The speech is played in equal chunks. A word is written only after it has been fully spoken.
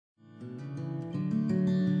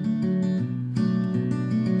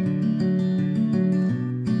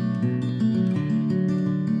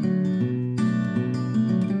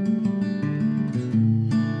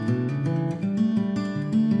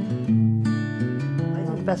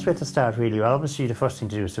the best way to start really, obviously the first thing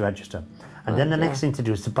to do is to register. And then the next thing to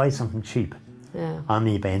do is to buy something cheap on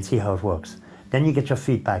eBay and see how it works. Then you get your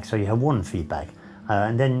feedback, so you have one feedback.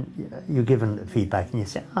 And then you give them feedback and you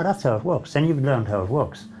say, oh, that's how it works. Then you've learned how it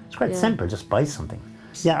works. It's quite simple, just buy something.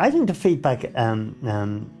 Yeah, I think the feedback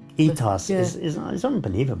ethos is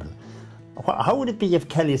unbelievable. How would it be if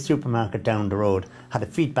Kelly's supermarket down the road had a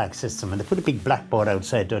feedback system and they put a big blackboard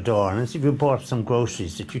outside their door, and if you bought some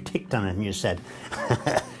groceries, if you ticked on it and you said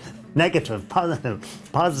negative,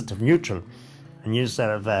 positive, neutral, and you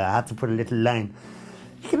sort of had to put a little line.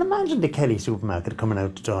 You can imagine the Kelly supermarket coming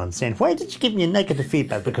out the door and saying, why did you give me a negative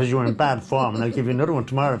feedback because you were in bad form, and I'll give you another one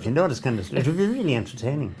tomorrow if you know this kind of stuff. It would be really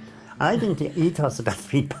entertaining. I think the ethos of that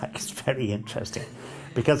feedback is very interesting,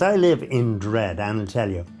 because I live in dread, and I'll tell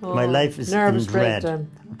you, my life is in dread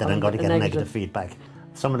that I'm going to get negative feedback.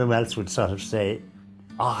 Someone else would sort of say,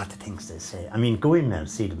 the things they say. I mean, go in there and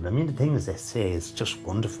see them. I mean, the things they say is just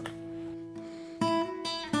wonderful.